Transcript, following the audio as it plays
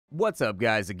What's up,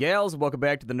 guys and gals? Welcome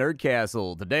back to the Nerd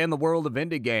Castle. Today in the world of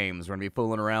indie games, we're going to be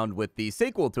fooling around with the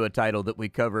sequel to a title that we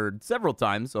covered several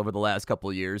times over the last couple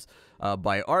of years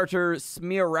by Artur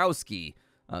Smirowski,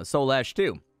 Soulash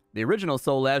 2. The original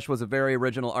Soulash was a very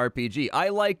original RPG. I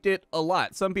liked it a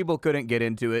lot. Some people couldn't get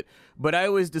into it, but I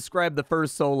always describe the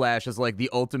first Soulash as like the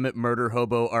ultimate murder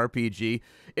hobo RPG.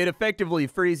 It effectively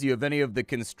frees you of any of the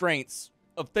constraints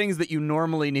of things that you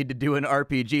normally need to do in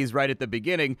RPGs right at the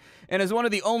beginning, and is one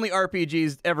of the only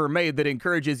RPGs ever made that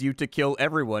encourages you to kill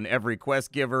everyone, every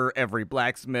quest giver, every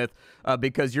blacksmith,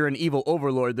 because you're an evil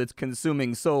overlord that's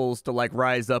consuming souls to like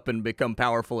rise up and become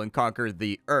powerful and conquer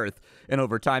the earth, and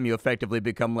over time you effectively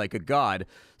become like a god.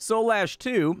 Soulash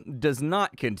 2 does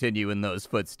not continue in those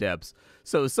footsteps.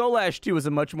 So Soulash 2 is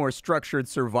a much more structured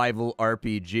survival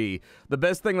RPG. The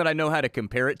best thing that I know how to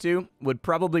compare it to would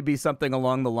probably be something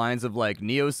along the lines of like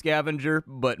Neo Scavenger,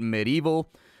 but medieval.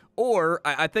 Or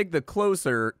I think the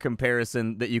closer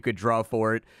comparison that you could draw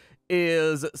for it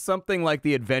is something like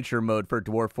the adventure mode for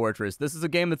Dwarf Fortress. This is a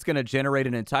game that's going to generate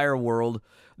an entire world.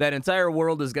 That entire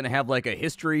world is going to have like a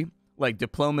history, like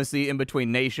diplomacy in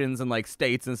between nations and like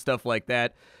states and stuff like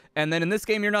that. And then in this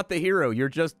game, you're not the hero. You're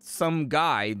just some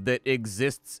guy that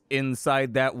exists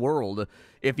inside that world.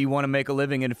 If you want to make a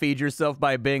living and feed yourself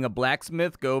by being a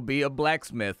blacksmith, go be a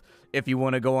blacksmith. If you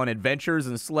want to go on adventures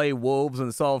and slay wolves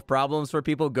and solve problems for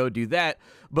people, go do that.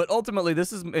 But ultimately,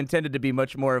 this is intended to be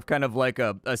much more of kind of like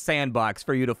a sandbox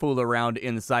for you to fool around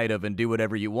inside of and do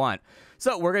whatever you want.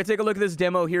 So we're going to take a look at this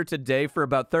demo here today for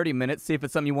about 30 minutes, see if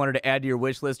it's something you wanted to add to your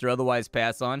wish list or otherwise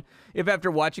pass on. If after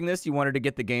watching this, you wanted to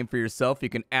get the game for yourself, you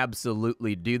can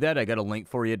absolutely do that. I got a link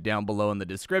for you down below in the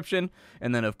description.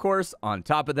 And then, of course, on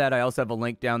top of that, I also have a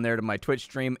link down there to my Twitch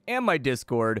stream and my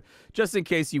Discord, just in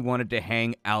case you wanted to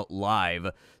hang out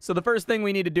live. So the first thing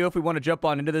we need to do if we want to jump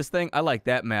on into this thing, I like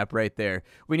that map right there.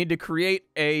 We need to create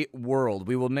a world.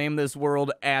 We will name this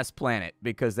world Ass Planet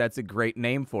because that's a great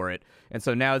name for it. And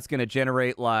so now it's going to generate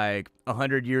like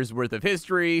 100 years worth of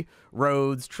history,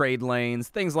 roads, trade lanes,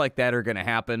 things like that are going to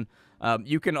happen.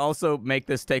 You can also make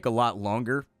this take a lot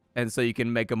longer, and so you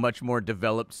can make a much more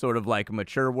developed sort of like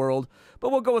mature world.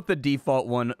 But we'll go with the default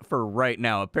one for right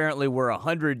now. Apparently we're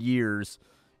 100 years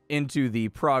into the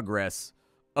progress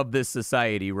of this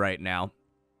society right now.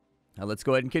 Now let's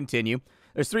go ahead and continue.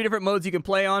 There's 3 different modes you can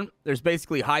play on. There's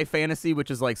basically high fantasy,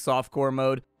 which is like softcore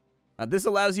mode. This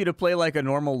allows you to play like a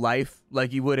normal life,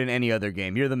 like you would in any other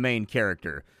game. You're the main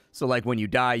character. So like when you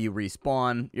die, you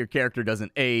respawn. Your character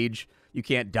doesn't age. You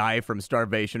can't die from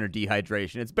starvation or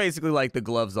dehydration. It's basically like the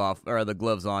gloves off or the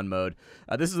gloves on mode.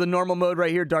 This is the normal mode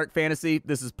right here, dark fantasy.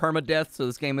 This is permadeath, so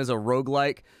this game is a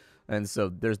roguelike. And so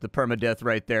there's the permadeath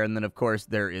right there. And then, of course,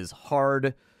 there is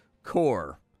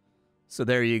hardcore. So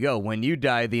there you go. When you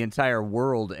die, the entire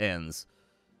world ends.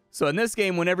 So in this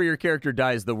game, whenever your character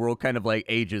dies, the world kind of like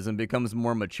ages and becomes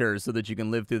more mature so that you can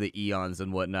live through the eons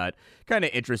and whatnot. Kind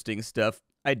of interesting stuff.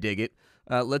 I dig it.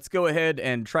 Let's go ahead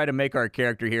and try to make our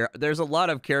character here. There's a lot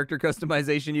of character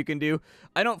customization you can do.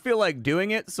 I don't feel like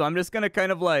doing it, so I'm just going to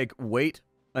kind of like wait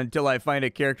until I find a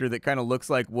character that kind of looks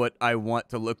like what I want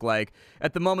to look like.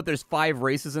 At the moment, there's 5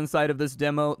 races inside of this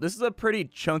demo. This is a pretty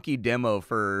chunky demo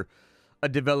for a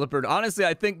developer. Honestly,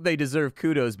 I think they deserve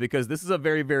kudos because this is a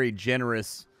very, very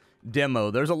generous demo.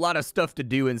 There's a lot of stuff to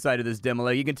do inside of this demo.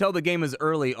 Like, you can tell the game is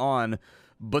early on,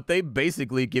 but they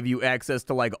basically give you access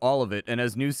to like all of it. And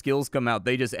as new skills come out,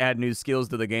 they just add new skills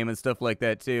to the game and stuff like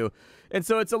that too. And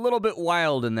so it's a little bit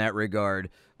wild in that regard.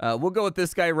 We'll go with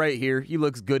this guy right here. He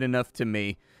looks good enough to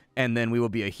me. And then we will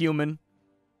be a human.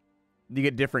 You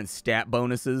get different stat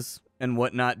bonuses and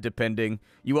whatnot depending.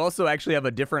 You also actually have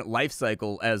a different life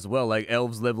cycle as well. Like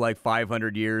elves live like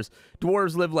 500 years.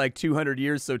 Dwarves live like 200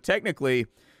 years. So technically,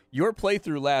 your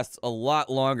playthrough lasts a lot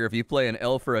longer if you play an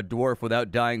elf or a dwarf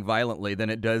without dying violently than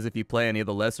it does if you play any of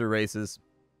the lesser races.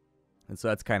 And so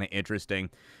that's kind of interesting.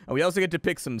 And we also get to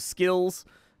pick some skills.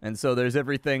 And so there's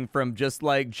everything from just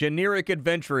like generic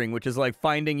adventuring, which is like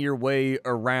finding your way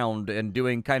around and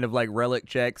doing kind of like relic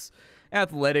checks,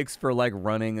 athletics for like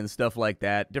running and stuff like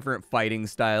that, different fighting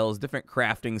styles, different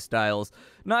crafting styles.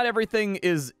 Not everything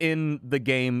is in the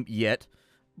game yet,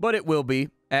 but it will be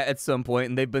at some point,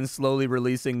 and they've been slowly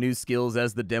releasing new skills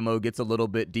as the demo gets a little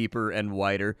bit deeper and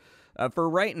wider. For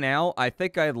right now, I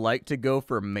think I'd like to go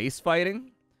for mace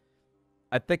fighting.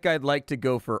 I think I'd like to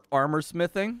go for armor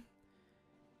smithing.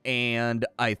 And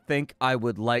I think I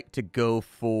would like to go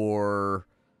for,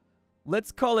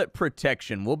 let's call it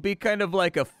protection. We'll be kind of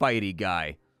like a fighty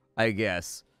guy, I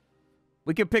guess.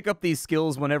 We can pick up these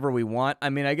skills whenever we want. I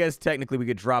mean, I guess technically we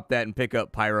could drop that and pick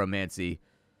up pyromancy.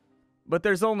 But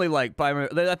there's only like I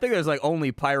think there's like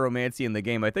only pyromancy in the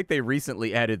game. I think they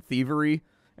recently added thievery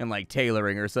and like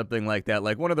tailoring or something like that.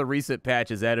 Like one of the recent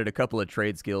patches added a couple of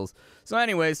trade skills. So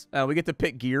anyways, we get to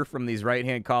pick gear from these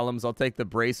right-hand columns. I'll take the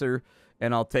bracer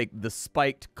and I'll take the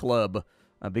spiked club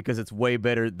because it's way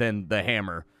better than the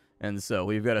hammer. And so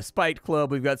we've got a spiked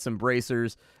club, we've got some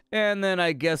bracers, and then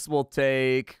I guess we'll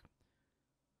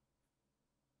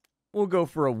go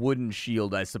for a wooden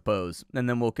shield, I suppose, and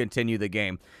then we'll continue the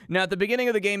game. Now, at the beginning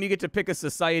of the game, you get to pick a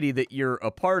society that you're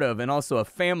a part of and also a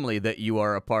family that you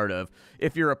are a part of.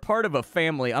 If you're a part of a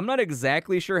family, I'm not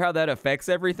exactly sure how that affects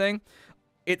everything.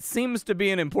 It seems to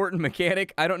be an important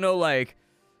mechanic. I don't know, like...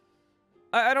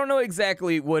 I don't know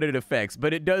exactly what it affects,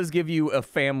 but it does give you a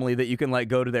family that you can, like,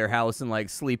 go to their house and, like,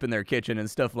 sleep in their kitchen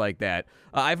and stuff like that.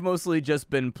 I've mostly just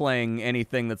been playing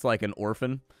anything that's like an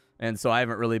orphan, and so I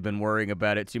haven't really been worrying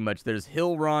about it too much. There's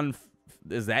Hillron.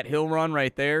 Is that Hillron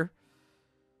right there?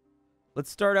 Let's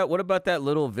start out. What about that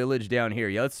little village down here?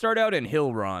 Yeah, let's start out in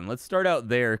Hillron. Let's start out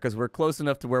there because we're close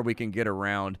enough to where we can get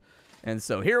around. And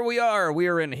so here we are. We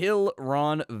are in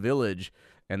Hillron Village,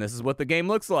 and this is what the game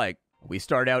looks like. We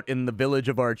start out in the village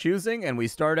of our choosing, and we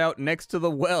start out next to the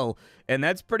well, and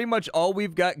that's pretty much all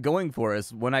we've got going for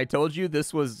us. When I told you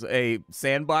this was a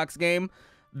Sandbox game,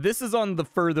 this is on the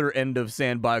further end of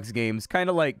Sandbox games,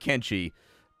 kind of like Kenshi.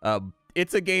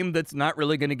 It's a game that's not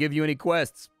really going to give you any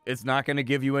quests. It's not going to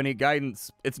give you any guidance.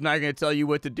 It's not going to tell you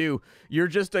what to do. You're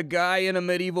just a guy in a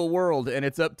medieval world, and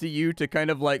it's up to you to kind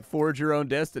of like forge your own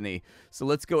destiny. So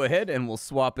let's go ahead and we'll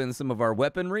swap in some of our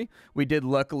weaponry. We did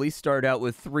luckily start out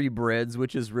with 3 breads,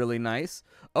 which is really nice.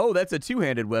 Oh, that's a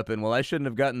two-handed weapon. Well, I shouldn't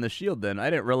have gotten the shield then. I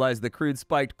didn't realize the crude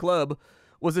spiked club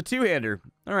was a two-hander.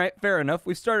 All right, fair enough.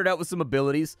 We started out with some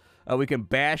abilities. We can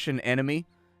bash an enemy.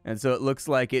 And so it looks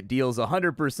like it deals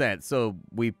 100%, so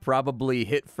we probably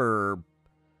hit for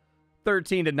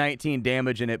 13 to 19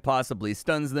 damage, and it possibly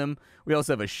stuns them. We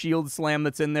also have a shield slam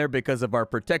that's in there because of our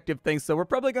protective things, so we're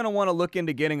probably going to want to look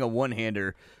into getting a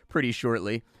one-hander pretty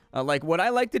shortly. Like, what I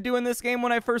like to do in this game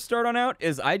when I first start on out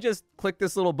is I just click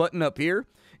this little button up here,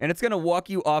 and it's going to walk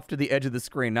you off to the edge of the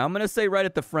screen. Now, I'm going to say right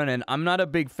at the front end, I'm not a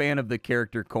big fan of the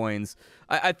character coins.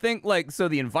 I think, like, so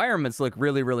the environments look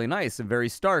really, really nice and very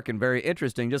stark and very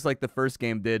interesting, just like the first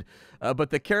game did.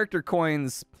 But the character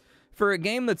coins, for a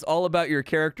game that's all about your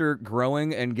character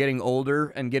growing and getting older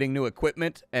and getting new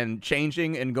equipment and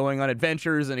changing and going on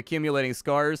adventures and accumulating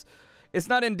scars, it's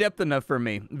not in-depth enough for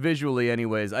me, visually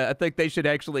anyways. I think they should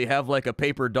actually have, like, a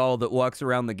paper doll that walks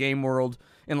around the game world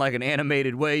in, like, an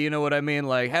animated way, you know what I mean?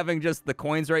 Like, having just the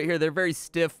coins right here, they're very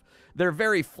stiff, they're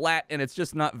very flat, and it's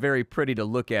just not very pretty to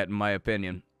look at, in my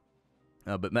opinion.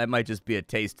 But that might just be a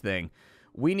taste thing.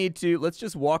 We need to, let's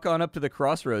just walk on up to the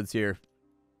crossroads here.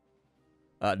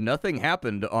 Nothing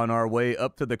happened on our way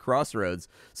up to the crossroads.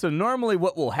 So normally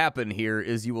what will happen here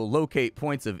is you will locate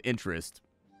points of interest.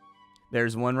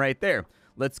 There's one right there.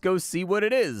 Let's go see what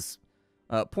it is.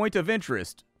 Point of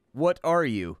interest. What are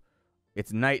you?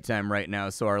 It's nighttime right now,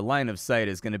 so our line of sight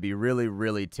is going to be really,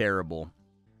 really terrible.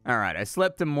 All right, I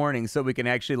slept in morning so we can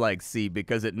actually, like, see,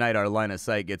 because at night our line of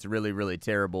sight gets really, really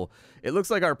terrible. It looks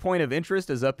like our point of interest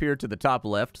is up here to the top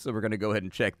left, so we're going to go ahead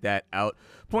and check that out.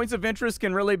 Points of interest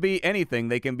can really be anything.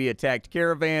 They can be attacked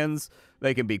caravans.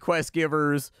 They can be quest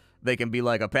givers. They can be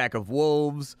like a pack of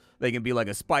wolves. They can be like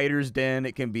a spider's den.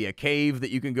 It can be a cave that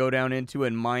you can go down into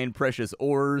and mine precious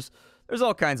ores. There's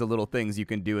all kinds of little things you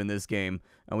can do in this game.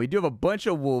 And we do have a bunch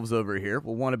of wolves over here.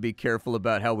 We'll want to be careful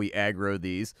about how we aggro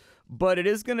these. But it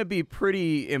is going to be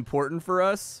pretty important for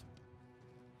us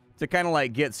to kind of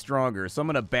like get stronger. So I'm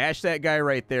going to bash that guy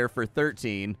right there for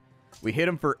 13. We hit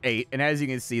him for 8, and as you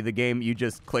can see, the game, you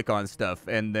just click on stuff,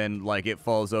 and then, like, it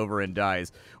falls over and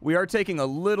dies. We are taking a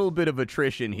little bit of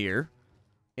attrition here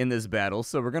in this battle,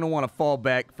 so we're going to want to fall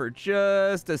back for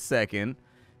just a second,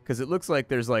 because it looks like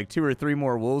there's, like, 2 or 3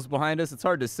 more wolves behind us. It's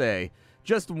hard to say.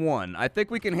 Just one. I think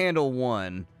we can handle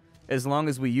one, as long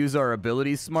as we use our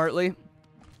abilities smartly.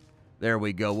 There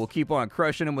we go. We'll keep on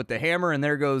crushing him with the hammer, and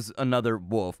there goes another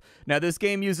wolf. Now, this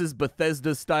game uses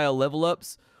Bethesda-style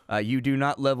level-ups. You do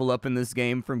not level up in this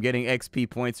game from getting XP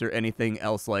points or anything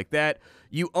else like that.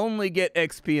 You only get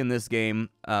XP in this game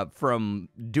from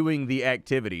doing the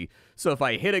activity. So if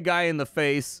I hit a guy in the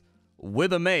face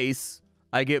with a mace,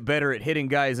 I get better at hitting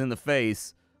guys in the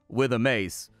face with a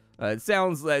mace. It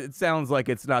sounds like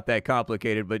it's not that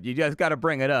complicated, but you just got to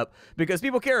bring it up because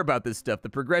people care about this stuff. The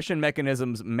progression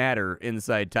mechanisms matter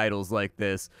inside titles like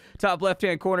this. Top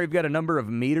left-hand corner, you've got a number of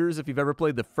meters. If you've ever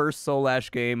played the first Soulash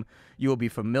game, you will be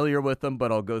familiar with them,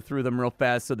 but I'll go through them real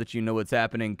fast so that you know what's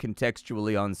happening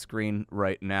contextually on screen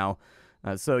right now.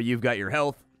 So you've got your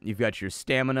health, you've got your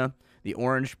stamina. The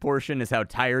orange portion is how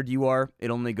tired you are.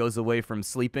 It only goes away from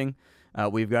sleeping.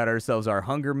 We've got ourselves our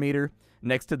hunger meter.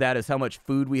 Next to that is how much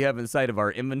food we have inside of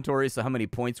our inventory, so how many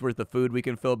points worth of food we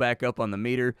can fill back up on the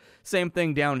meter. Same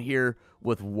thing down here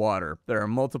with water. There are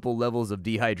multiple levels of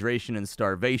dehydration and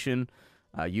starvation.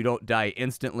 You don't die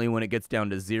instantly when it gets down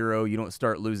to 0. You don't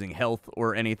start losing health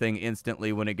or anything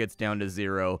instantly when it gets down to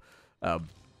 0.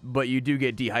 But you do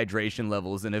get dehydration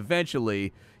levels, and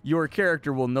eventually your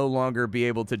character will no longer be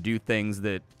able to do things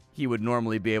that he would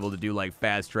normally be able to do, like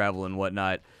fast travel and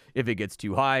whatnot, if it gets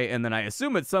too high. And then I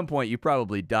assume at some point you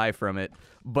probably die from it,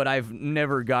 but I've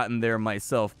never gotten there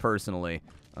myself personally.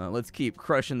 Let's keep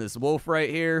crushing this wolf right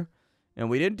here. And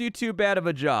we didn't do too bad of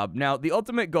a job. Now, the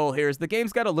ultimate goal here is the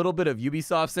game's got a little bit of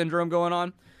Ubisoft syndrome going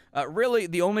on. Really,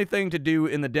 the only thing to do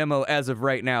in the demo as of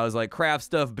right now is like craft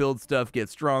stuff, build stuff, get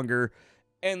stronger.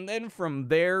 And then from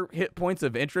there, hit points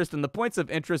of interest. And the points of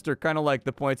interest are kind of like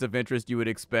the points of interest you would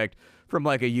expect from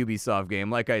like a Ubisoft game.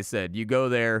 Like I said, you go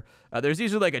there. There's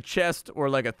usually like a chest or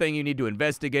like a thing you need to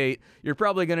investigate. You're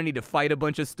probably going to need to fight a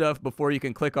bunch of stuff before you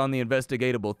can click on the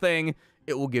investigatable thing.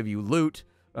 It will give you loot.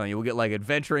 You will get like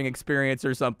adventuring experience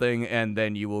or something, and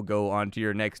then you will go on to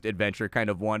your next adventure, kind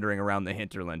of wandering around the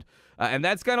hinterland. And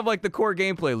that's kind of like the core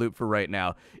gameplay loop for right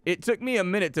now. It took me a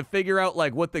minute to figure out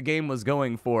like what the game was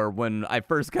going for when I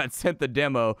first got sent the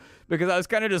demo, because I was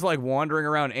kind of just like wandering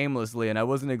around aimlessly, and I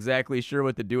wasn't exactly sure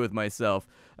what to do with myself.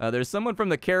 There's someone from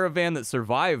the caravan that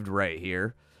survived right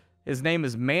here. His name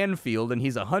is Manfield, and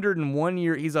he's a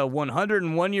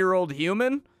 101-year-old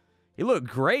human. You look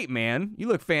great, man. You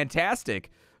look fantastic.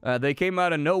 They came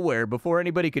out of nowhere. Before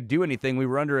anybody could do anything, we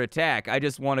were under attack. I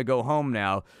just want to go home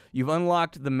now. You've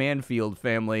unlocked the Manfield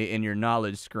family in your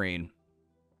knowledge screen.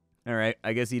 All right,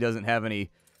 I guess he doesn't have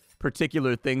any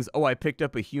particular things. Oh, I picked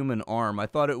up a human arm. I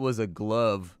thought it was a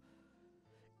glove.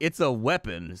 It's a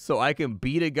weapon, so I can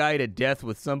beat a guy to death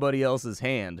with somebody else's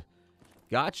hand.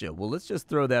 Gotcha. Well, let's just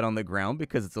throw that on the ground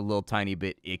because it's a little tiny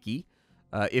bit icky.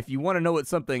 If you want to know what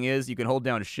something is, you can hold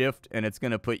down shift, and it's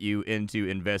going to put you into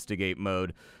investigate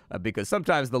mode, because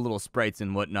sometimes the little sprites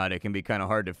and whatnot, it can be kind of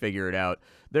hard to figure it out.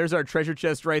 There's our treasure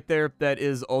chest right there. That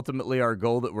is ultimately our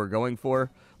goal that we're going for.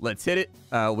 Let's hit it.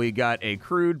 We got a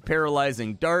crude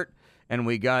paralyzing dart, and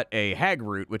we got a hag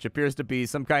root, which appears to be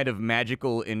some kind of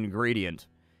magical ingredient.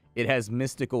 It has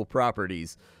mystical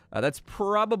properties. That's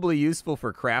probably useful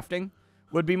for crafting,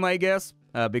 would be my guess.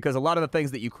 Because a lot of the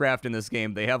things that you craft in this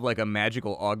game, they have like a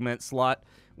magical augment slot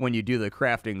when you do the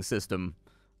crafting system,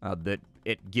 that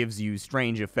it gives you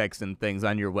strange effects and things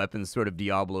on your weapons, sort of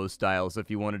Diablo style. So if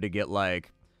you wanted to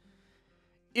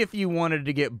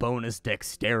get bonus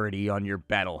dexterity on your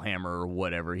battle hammer or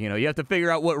whatever, you know, you have to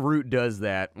figure out what root does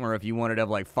that. Or if you wanted to have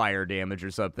like fire damage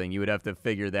or something, you would have to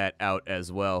figure that out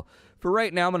as well. For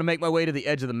right now, I'm going to make my way to the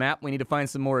edge of the map. We need to find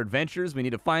some more adventures. We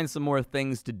need to find some more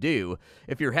things to do.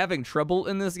 If you're having trouble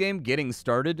in this game getting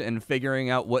started and figuring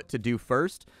out what to do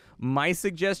first, my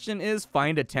suggestion is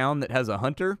find a town that has a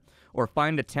hunter, or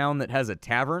find a town that has a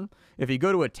tavern. If you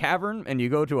go to a tavern and you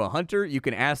go to a hunter, you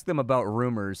can ask them about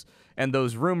rumors, and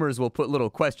those rumors will put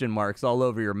little question marks all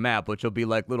over your map, which will be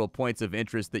like little points of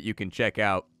interest that you can check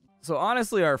out. So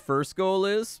honestly, our first goal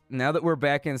is, now that we're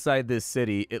back inside this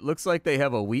city, it looks like they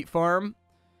have a wheat farm,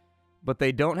 but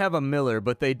they don't have a miller,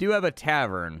 but they do have a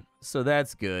tavern, so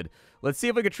that's good. Let's see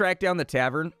if we can track down the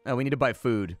tavern. We need to buy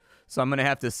food, so I'm going to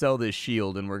have to sell this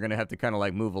shield, and we're going to have to kind of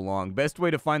like move along. Best way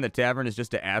to find the tavern is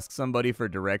just to ask somebody for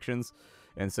directions,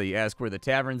 and so you ask where the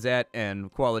tavern's at,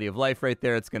 and quality of life right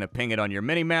there, it's going to ping it on your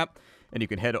mini-map, and you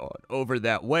can head on over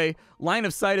that way. Line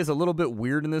of sight is a little bit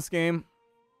weird in this game.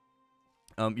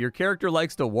 Your character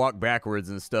likes to walk backwards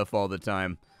and stuff all the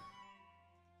time.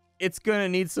 It's gonna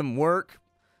need some work.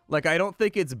 Like, I don't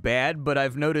think it's bad, but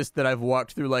I've noticed that I've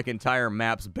walked through, like, entire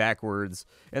maps backwards.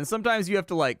 And sometimes you have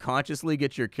to, like, consciously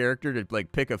get your character to,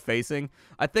 like, pick a facing.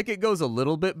 I think it goes a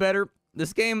little bit better.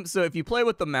 This game, so if you play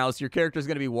with the mouse, your character's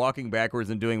going to be walking backwards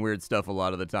and doing weird stuff a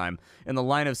lot of the time. And the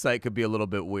line of sight could be a little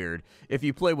bit weird. If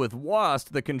you play with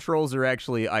WASD, the controls are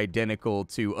actually identical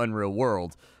to Unreal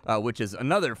World, which is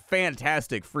another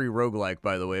fantastic free roguelike,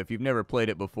 by the way. If you've never played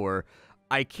it before,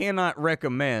 I cannot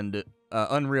recommend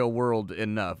Unreal World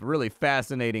enough. Really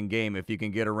fascinating game if you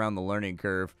can get around the learning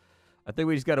curve. I think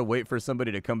we just got to wait for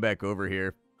somebody to come back over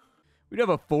here. We'd have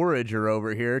a forager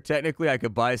over here. Technically, I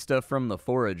could buy stuff from the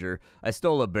forager. I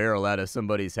stole a barrel out of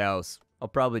somebody's house. I'll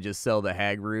probably just sell the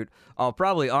hag root. I'll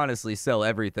probably honestly sell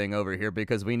everything over here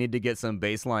because we need to get some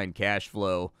baseline cash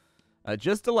flow.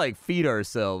 Just to, like, feed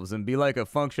ourselves and be like a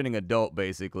functioning adult,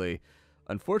 basically.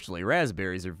 Unfortunately,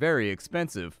 raspberries are very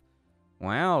expensive.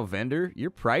 Wow, vendor,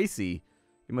 you're pricey.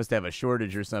 He must have a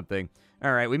shortage or something.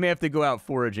 All right, we may have to go out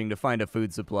foraging to find a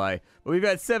food supply. But we've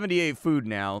got 78 food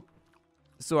now.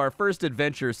 So our first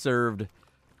adventure served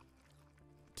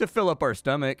to fill up our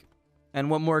stomach. And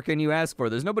what more can you ask for?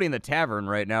 There's nobody in the tavern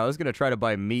right now. I was going to try to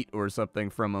buy meat or something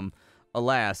from him.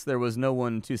 Alas, there was no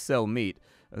one to sell meat.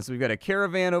 So we've got a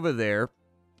caravan over there.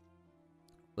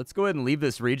 Let's go ahead and leave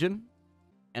this region.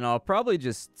 And I'll probably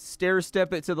just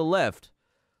stair-step it to the left.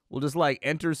 We'll just, like,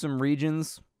 enter some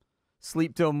regions,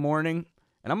 sleep till morning,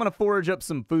 and I'm going to forage up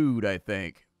some food, I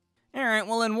think. All right,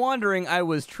 well, in wandering, I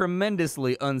was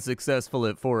tremendously unsuccessful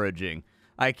at foraging.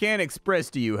 I can't express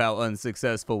to you how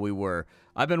unsuccessful we were.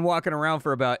 I've been walking around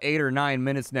for about 8 or 9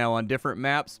 minutes now on different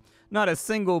maps. Not a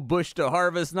single bush to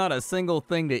harvest, not a single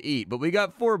thing to eat. But we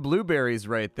got 4 blueberries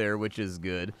right there, which is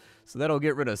good. So that'll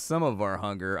get rid of some of our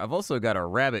hunger. I've also got a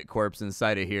rabbit corpse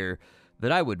inside of here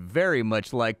that I would very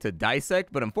much like to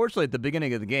dissect. But unfortunately, at the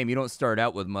beginning of the game, you don't start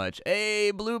out with much.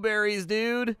 Hey, blueberries,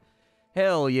 dude.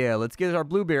 Hell yeah, let's get our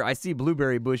blueberry. I see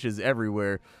blueberry bushes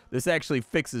everywhere. This actually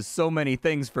fixes so many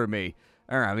things for me.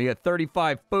 All right, we got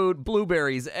 35 food,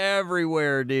 blueberries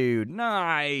everywhere, dude.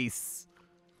 Nice.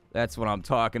 That's what I'm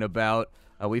talking about.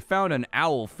 We found an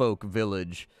owl folk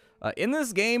village. In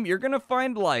this game, you're going to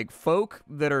find, like, folk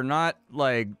that are not,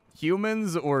 like,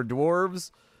 humans or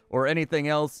dwarves or anything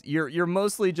else. You're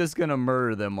mostly just going to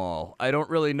murder them all. I don't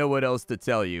really know what else to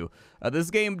tell you.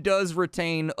 This game does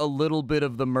retain a little bit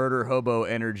of the murder hobo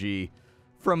energy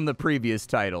from the previous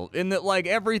title, in that, like,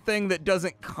 everything that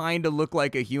doesn't kind of look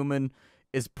like a human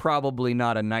is probably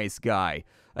not a nice guy.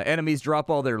 Enemies drop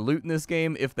all their loot in this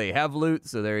game if they have loot,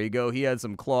 so there you go. He had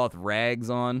some cloth rags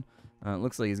on. It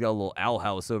looks like he's got a little owl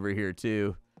house over here,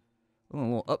 too. Oh, a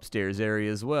little upstairs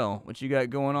area as well. What you got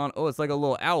going on? Oh, it's like a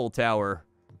little owl tower.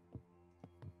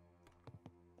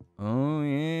 Oh,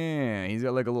 yeah. He's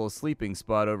got like a little sleeping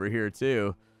spot over here,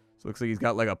 too. So looks like he's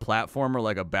got like a platform or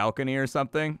like a balcony or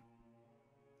something.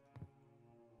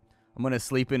 I'm going to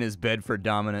sleep in his bed for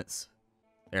dominance.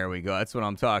 There we go. That's what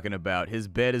I'm talking about. His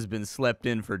bed has been slept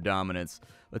in for dominance.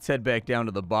 Let's head back down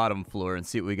to the bottom floor and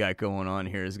see what we got going on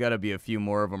here. There's got to be a few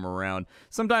more of them around.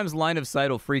 Sometimes line of sight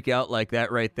will freak out like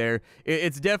that right there.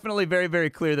 It's definitely very, very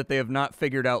clear that they have not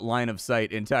figured out line of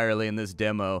sight entirely in this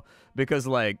demo, because,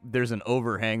 like, there's an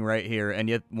overhang right here, and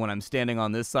yet when I'm standing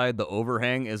on this side, the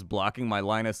overhang is blocking my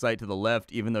line of sight to the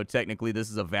left, even though technically this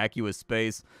is a vacuous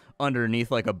space underneath,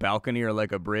 like, a balcony or,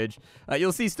 like, a bridge.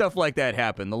 You'll see stuff like that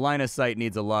happen. The line of sight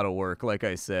needs a lot of work, like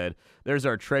I said. There's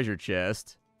our treasure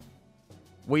chest.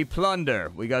 We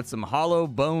plunder. We got some hollow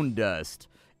bone dust.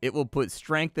 It will put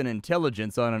strength and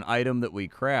intelligence on an item that we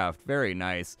craft. Very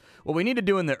nice. What we need to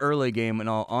do in the early game, in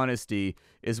all honesty,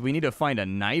 is we need to find a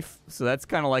knife. So that's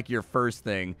kind of like your first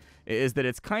thing, is that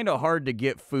it's kind of hard to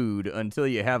get food until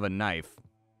you have a knife.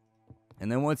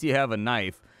 And then once you have a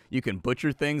knife, you can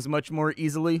butcher things much more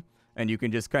easily, and you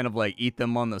can just kind of like eat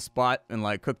them on the spot and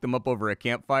like cook them up over a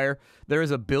campfire. There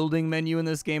is a building menu in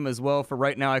this game as well. For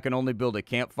right now, I can only build a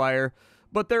campfire,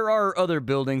 but there are other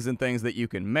buildings and things that you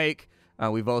can make.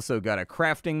 We've also got a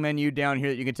crafting menu down here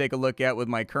that you can take a look at. With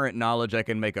my current knowledge, I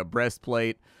can make a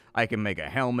breastplate, I can make a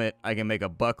helmet, I can make a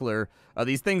buckler.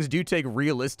 These things do take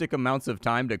realistic amounts of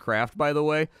time to craft, by the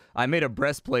way. I made a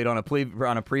breastplate on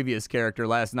a previous character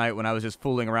last night when I was just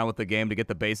fooling around with the game to get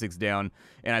the basics down,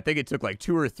 and I think it took like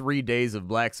 2 or 3 days of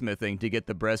blacksmithing to get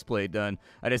the breastplate done.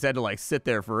 I just had to like sit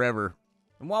there forever.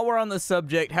 And while we're on the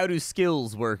subject, how do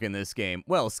skills work in this game?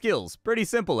 Well, skills, pretty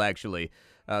simple actually.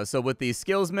 So with the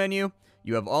skills menu,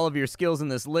 you have all of your skills in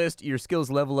this list. Your skills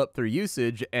level up through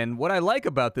usage, and what I like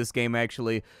about this game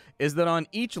actually is that on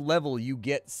each level you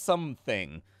get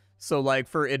something. So like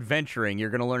for adventuring, you're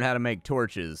going to learn how to make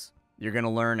torches. You're going to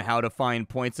learn how to find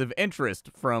points of interest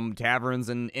from taverns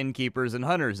and innkeepers and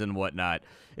hunters and whatnot.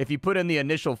 If you put in the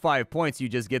initial 5 points, you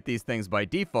just get these things by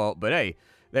default, but hey,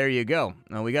 there you go.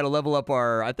 Now we got to level up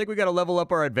I think we got to level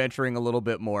up our adventuring a little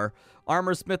bit more.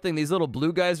 Armor smithing, these little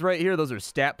blue guys right here, those are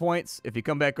stat points. If you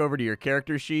come back over to your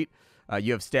character sheet,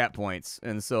 you have stat points.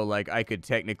 And so, like, I could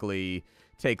technically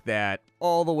take that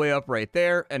all the way up right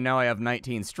there, and now I have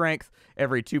 19 strength.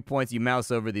 Every 2 points you mouse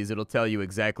over these, it'll tell you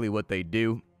exactly what they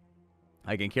do.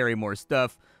 I can carry more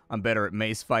stuff. I'm better at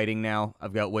mace fighting now.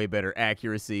 I've got way better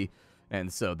accuracy.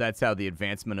 And so that's how the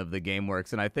advancement of the game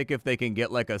works. And I think if they can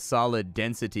get like a solid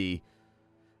density,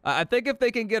 of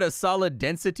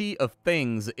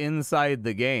things inside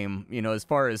the game, you know, as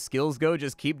far as skills go,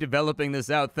 just keep developing this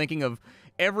out, thinking of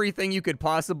everything you could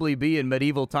possibly be in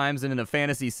medieval times and in a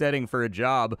fantasy setting for a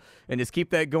job, and just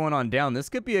keep that going on down. This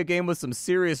could be a game with some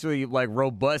seriously like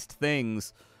robust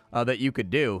things that you could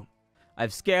do.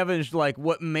 I've scavenged like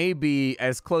what may be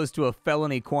as close to a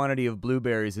felony quantity of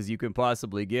blueberries as you can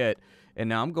possibly get, and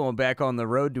now I'm going back on the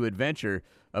road to adventure.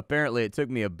 Apparently, it took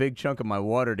me a big chunk of my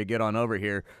water to get on over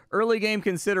here. Early game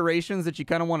considerations that you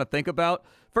kind of want to think about.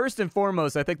 First and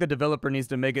foremost, I think the developer needs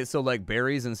to make it so like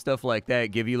berries and stuff like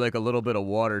that give you like a little bit of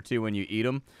water too when you eat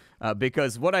them.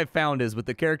 Because what I've found is with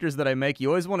the characters that I make, you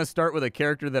always want to start with a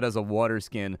character that has a water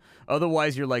skin.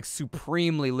 Otherwise, you're like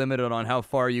supremely limited on how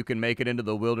far you can make it into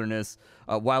the wilderness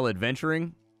while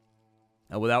adventuring.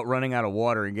 Without running out of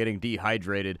water and getting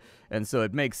dehydrated. And so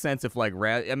it makes sense if like,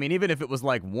 I mean, even if it was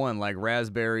like one, like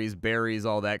raspberries, berries,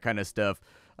 all that kind of stuff,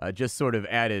 just sort of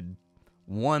added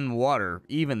one water,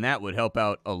 even that would help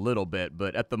out a little bit.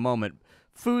 But at the moment,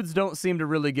 foods don't seem to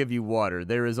really give you water.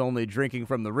 There is only drinking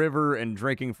from the river and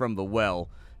drinking from the well,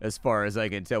 as far as I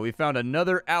can tell. We found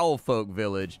another owl folk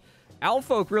village. Owl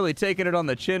folk really taking it on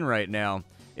the chin right now.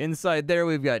 Inside there,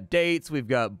 we've got dates, we've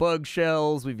got bug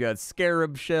shells, we've got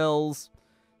scarab shells.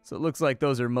 So it looks like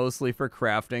those are mostly for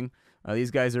crafting.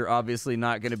 These guys are obviously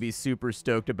not going to be super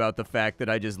stoked about the fact that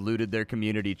I just looted their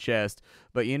community chest.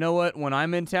 But you know what? When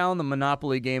I'm in town, the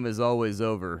Monopoly game is always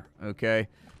over, okay?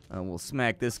 We'll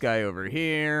smack this guy over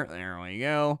here. There we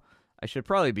go. I should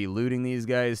probably be looting these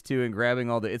guys, too, and grabbing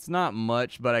all the... It's not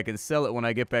much, but I can sell it when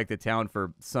I get back to town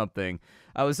for something.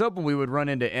 I was hoping we would run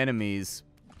into enemies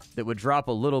that would drop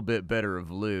a little bit better of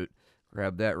loot.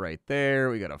 Grab that right there.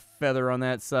 We got a feather on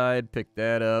that side. Pick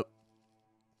that up.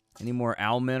 Any more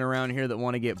owlmen around here that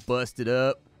want to get busted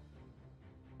up?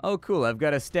 Oh, cool. I've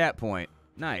got a stat point.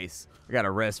 Nice. I got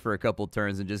to rest for a couple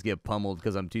turns and just get pummeled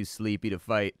because I'm too sleepy to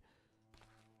fight.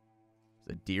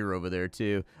 There's a deer over there,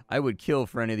 too. I would kill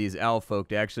for any of these owl folk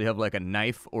to actually have like a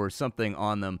knife or something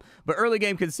on them. But early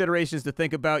game considerations to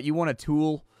think about. You want a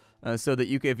tool. So that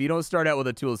you can, if you don't start out with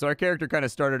a tool, so our character kind of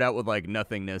started out with like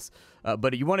nothingness,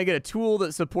 but you want to get a tool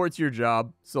that supports your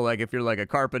job. So like if you're like a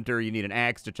carpenter, you need an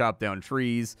axe to chop down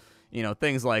trees, you know,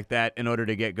 things like that in order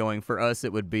to get going. For us,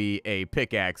 it would be a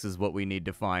pickaxe is what we need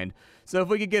to find. So if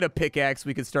we could get a pickaxe,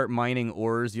 we could start mining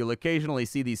ores. You'll occasionally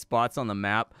see these spots on the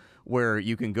map where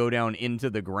you can go down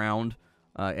into the ground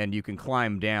and you can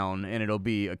climb down and it'll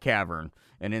be a cavern.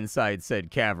 And inside said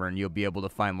cavern, you'll be able to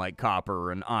find like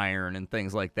copper and iron and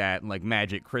things like that, and like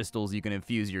magic crystals you can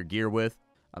infuse your gear with.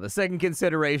 The second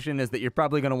consideration is that you're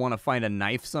probably going to want to find a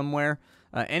knife somewhere.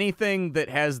 Anything that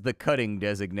has the cutting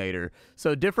designator.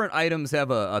 So different items have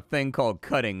a thing called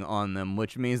cutting on them,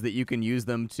 which means that you can use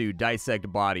them to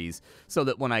dissect bodies. So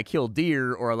that when I kill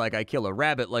deer or like I kill a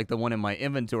rabbit like the one in my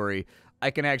inventory, I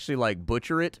can actually like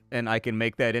butcher it and I can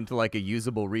make that into like a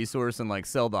usable resource and like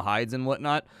sell the hides and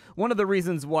whatnot. One of the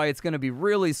reasons why it's going to be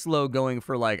really slow going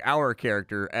for like our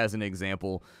character as an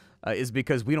example is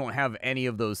because we don't have any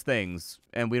of those things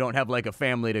and we don't have like a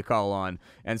family to call on.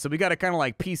 And so we got to kind of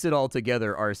like piece it all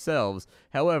together ourselves.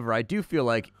 However, I do feel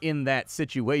like in that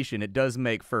situation, it does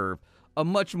make for a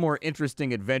much more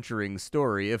interesting adventuring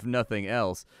story, if nothing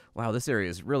else. Wow, this area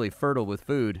is really fertile with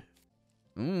food.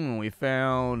 We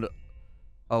found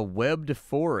a webbed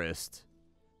forest.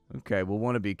 Okay, we'll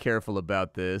want to be careful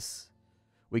about this.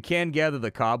 We can gather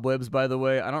the cobwebs, by the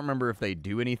way. I don't remember if they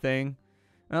do anything.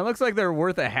 It looks like they're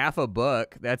worth a $50.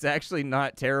 That's actually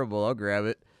not terrible. I'll grab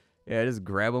it. Yeah, just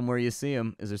grab them where you see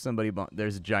them. Is there somebody?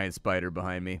 There's a giant spider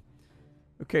behind me.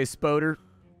 Okay, Spoder,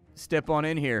 step on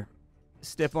in here.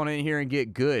 Step on in here and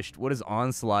get gushed. What does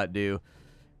Onslaught do?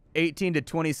 18 to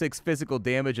 26 physical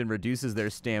damage and reduces their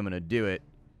stamina. Do it.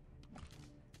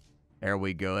 There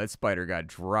we go. That spider got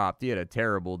dropped. He had a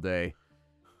terrible day.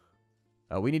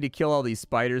 We need to kill all these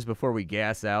spiders before we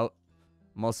gas out.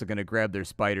 I'm also going to grab their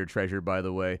spider treasure, by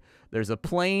the way. There's a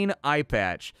plain eye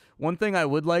patch. One thing I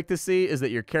would like to see is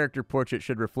that your character portrait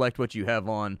should reflect what you have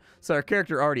on. So our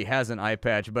character already has an eye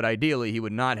patch, but ideally he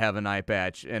would not have an eye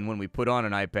patch. And when we put on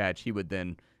an eye patch, he would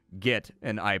then get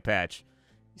an eye patch.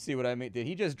 You see what I mean? Did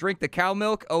he just drink the cow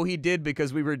milk? Oh, he did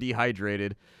because we were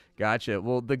dehydrated. Gotcha.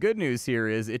 Well, the good news here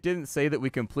is it didn't say that we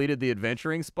completed the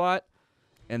adventuring spot.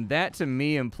 And that to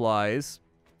me implies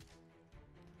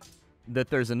that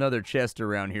there's another chest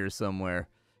around here somewhere.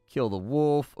 Kill the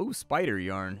wolf. Ooh, spider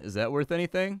yarn. Is that worth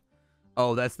anything?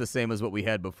 Oh, that's the same as what we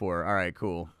had before. All right,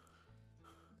 cool.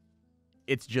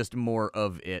 It's just more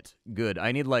of it. Good.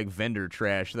 I need, like, vendor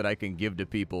trash that I can give to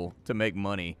people to make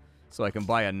money so I can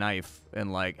buy a knife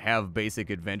and, like, have basic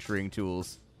adventuring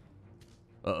tools.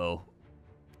 Uh-oh.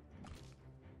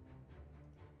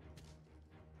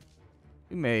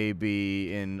 We may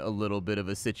be in a little bit of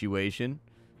a situation.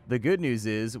 The good news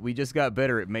is we just got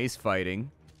better at mace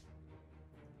fighting.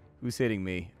 Who's hitting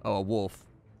me? Oh, a wolf.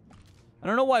 I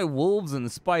don't know why wolves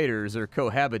and spiders are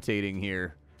cohabitating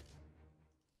here.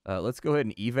 Let's go ahead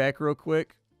and evac real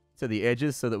quick to the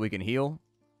edges so that we can heal.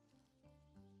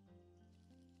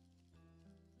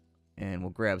 And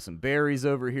we'll grab some berries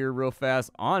over here real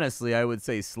fast. Honestly, I would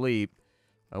say sleep.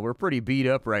 We're pretty beat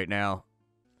up right now.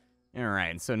 All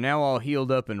right, so now all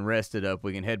healed up and rested up,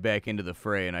 we can head back into the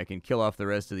fray, and I can kill off the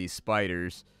rest of these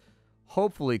spiders.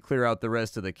 Hopefully clear out the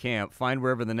rest of the camp, find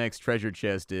wherever the next treasure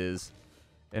chest is,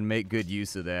 and make good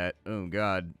use of that. Oh,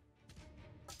 God.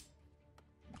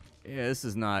 Yeah, this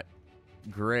is not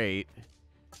great.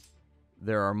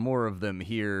 There are more of them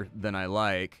here than I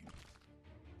like.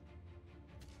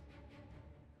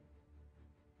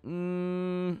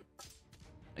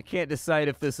 I can't decide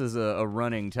if this is a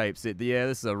running type yeah,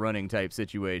 this is a running type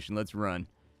situation. Let's run.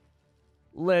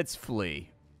 Let's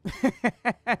flee.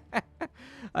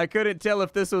 I couldn't tell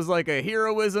if this was like a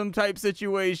heroism type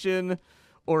situation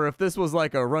or if this was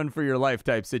like a run for your life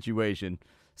type situation.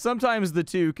 Sometimes the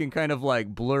two can kind of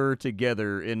like blur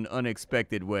together in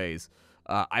unexpected ways.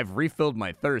 I've refilled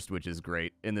my thirst, which is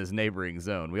great, in this neighboring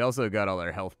zone. We also got all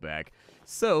our health back.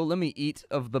 So let me eat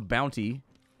of the bounty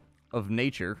of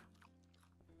nature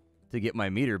to get my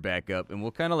meter back up, and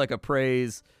we'll kind of like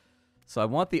appraise. So I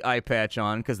want the eye patch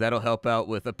on because that'll help out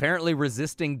with apparently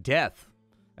resisting death.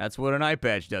 That's what an eye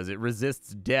patch does. It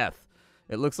resists death.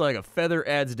 It looks like a feather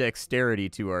adds dexterity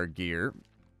to our gear.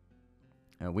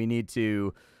 We need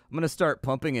to... I'm going to start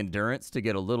pumping endurance to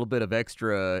get a little bit of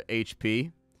extra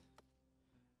HP.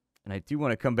 And I do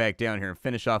want to come back down here and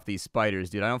finish off these spiders,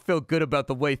 dude. I don't feel good about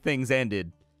the way things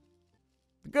ended.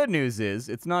 The good news is,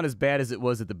 it's not as bad as it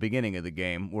was at the beginning of the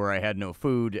game, where I had no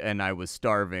food and I was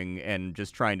starving and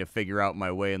just trying to figure out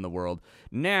my way in the world.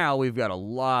 Now we've got a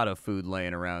lot of food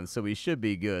laying around, so we should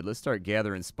be good. Let's start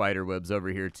gathering spider webs over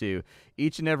here, too.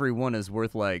 Each and every one is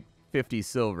worth, like, 50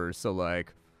 silver, so,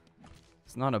 like,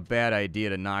 it's not a bad idea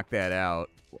to knock that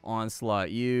out. Onslaught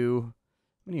you.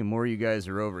 How many more you guys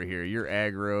are over here? You're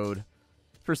aggroed.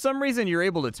 For some reason, you're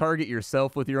able to target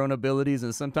yourself with your own abilities,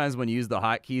 and sometimes when you use the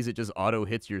hotkeys, it just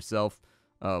auto-hits yourself.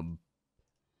 I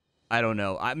don't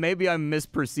know. Maybe I'm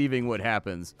misperceiving what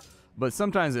happens, but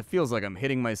sometimes it feels like I'm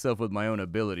hitting myself with my own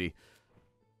ability.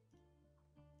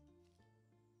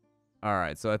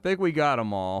 Alright, so I think we got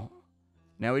them all.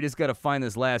 Now we just got to find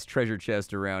this last treasure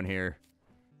chest around here.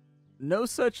 No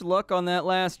such luck on that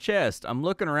last chest. I'm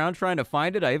looking around trying to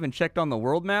find it. I even checked on the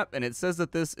world map, and it says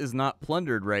that this is not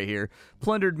plundered right here.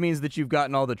 Plundered means that you've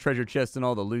gotten all the treasure chests and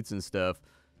all the loots and stuff.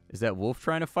 Is that Wolf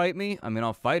trying to fight me? I mean,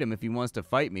 I'll fight him if he wants to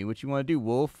fight me. What you want to do,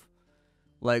 Wolf?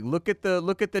 Like, look at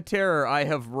the terror I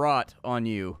have wrought on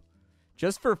you.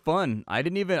 Just for fun. I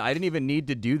didn't even need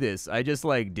to do this. I just,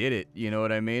 like, did it. You know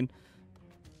what I mean?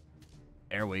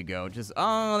 There we go. Just,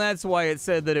 oh, that's why it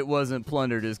said that it wasn't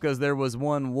plundered, is because there was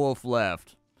one wolf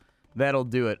left. That'll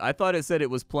do it. I thought it said it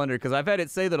was plundered, because I've had it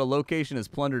say that a location is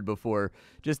plundered before,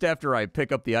 just after I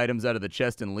pick up the items out of the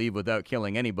chest and leave without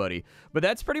killing anybody. But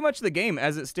that's pretty much the game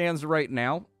as it stands right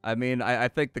now. I mean, I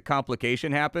think the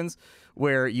complication happens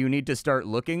where you need to start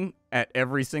looking at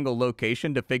every single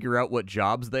location to figure out what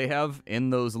jobs they have in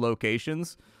those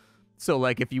locations. So,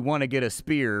 like, if you want to get a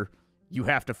spear, you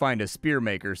have to find a spear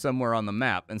maker somewhere on the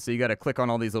map. And so you got to click on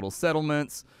all these little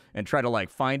settlements and try to, like,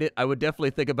 find it. I would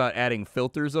definitely think about adding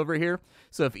filters over here.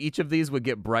 So if each of these would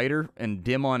get brighter and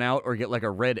dim on out, or get, like, a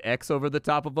red X over the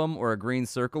top of them, or a green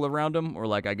circle around them, or,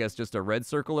 like, I guess just a red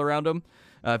circle around them.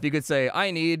 If you could say,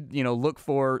 I need, you know, look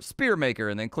for spear maker,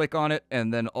 and then click on it,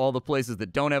 and then all the places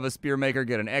that don't have a spear maker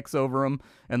get an X over them,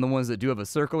 and the ones that do have a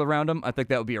circle around them, I think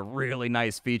that would be a really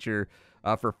nice feature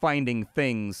for finding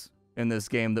things in this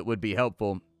game that would be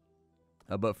helpful.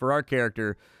 But for our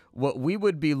character, what we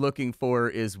would be looking for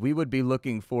is we would be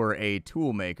looking for a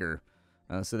tool maker.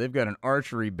 So they've got an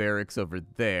archery barracks over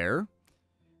there.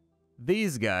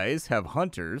 These guys have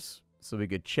hunters, so we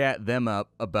could chat them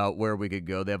up about where we could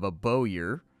go. They have a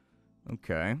bowyer.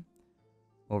 Okay.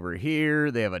 Over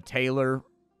here, they have a tailor.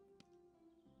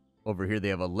 Over here, they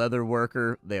have a leather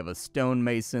worker. They have a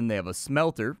stonemason. They have a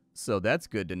smelter. So that's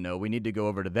good to know. We need to go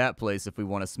over to that place if we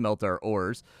want to smelt our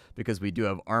ores, because we do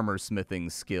have armor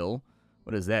smithing skill.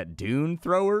 What is that? Dune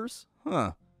throwers?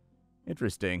 Huh.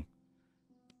 Interesting.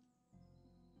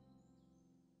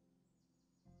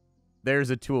 There's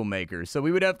a tool maker. So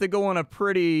we would have to go on a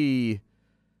pretty...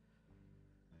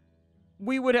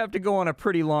 We would have to go on a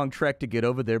pretty long trek to get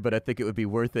over there, but I think it would be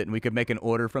worth it, and we could make an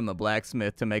order from the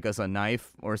blacksmith to make us a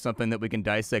knife or something that we can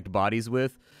dissect bodies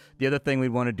with. The other thing we'd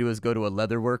want to do is go to a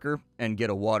leather worker and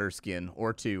get a water skin,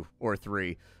 or 2, or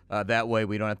 3. That way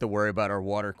we don't have to worry about our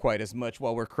water quite as much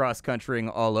while we're cross-countrying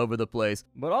all over the place.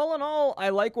 But all in all, I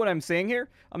like what I'm seeing here.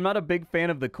 I'm not a big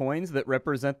fan of the coins that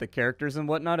represent the characters and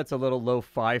whatnot. It's a little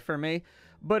lo-fi for me.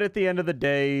 But at the end of the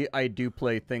day, I do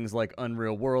play things like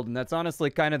Unreal World, and that's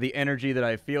honestly kind of the energy that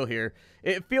I feel here.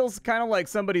 It feels kind of like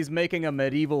somebody's making a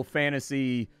medieval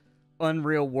fantasy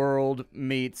Unreal World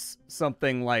meets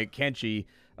something like Kenshi,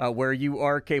 where you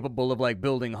are capable of like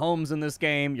building homes in this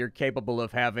game. You're capable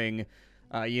of having,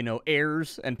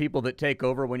 heirs and people that take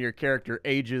over when your character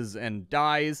ages and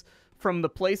dies. From the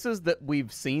places that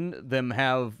we've seen them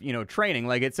have, training,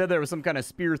 like it said there was some kind of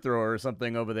spear thrower or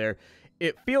something over there.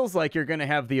 It feels like you're going to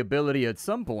have the ability at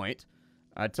some point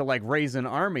to like raise an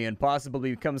army and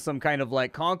possibly become some kind of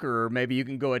like conqueror. Maybe you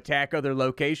can go attack other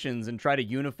locations and try to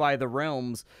unify the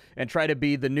realms and try to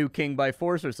be the new king by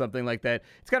force or something like that.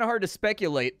 It's kind of hard to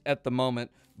speculate at the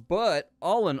moment, but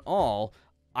all in all,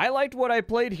 I liked what I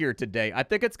played here today. I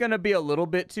think it's going to be a little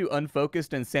bit too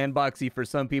unfocused and sandboxy for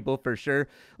some people, for sure.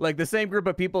 Like the same group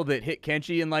of people that hit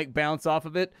Kenshi and like bounce off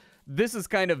of it. This is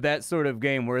kind of that sort of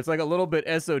game where it's like a little bit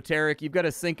esoteric. You've got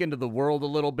to sink into the world a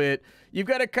little bit. You've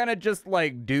got to kind of just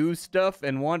like do stuff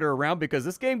and wander around because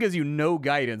this game gives you no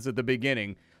guidance at the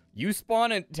beginning. You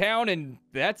spawn in town and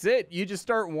that's it. You just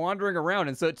start wandering around.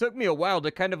 And so it took me a while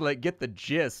to kind of like get the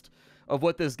gist of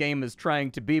what this game is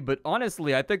trying to be. But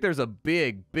honestly, I think there's a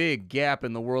big gap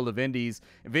in the world of indies,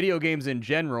 video games in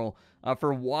general,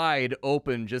 for wide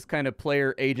open, just kind of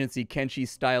player agency Kenshi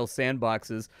style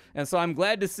sandboxes. And so I'm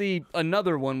glad to see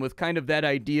another one with kind of that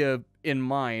idea in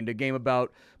mind, a game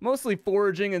about mostly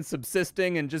foraging and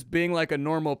subsisting and just being like a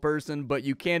normal person, but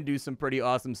you can do some pretty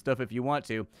awesome stuff if you want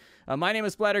to. My name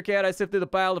is Splattercat. I sift through the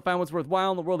pile to find what's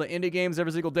worthwhile in the world of indie games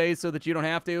every single day so that you don't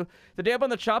have to. Today up on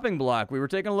the chopping block, we were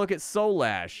taking a look at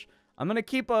Soulash. I'm gonna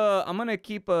keep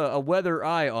a weather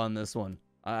eye on this one.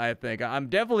 I think I'm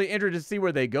definitely interested to see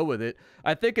where they go with it.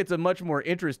 I think it's a much more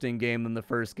interesting game than the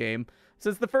first game,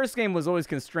 since the first game was always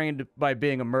constrained by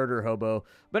being a murder hobo.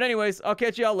 But anyways, I'll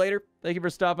catch y'all later. Thank you for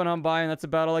stopping on by, and that's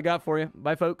about all I got for you.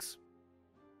 Bye, folks.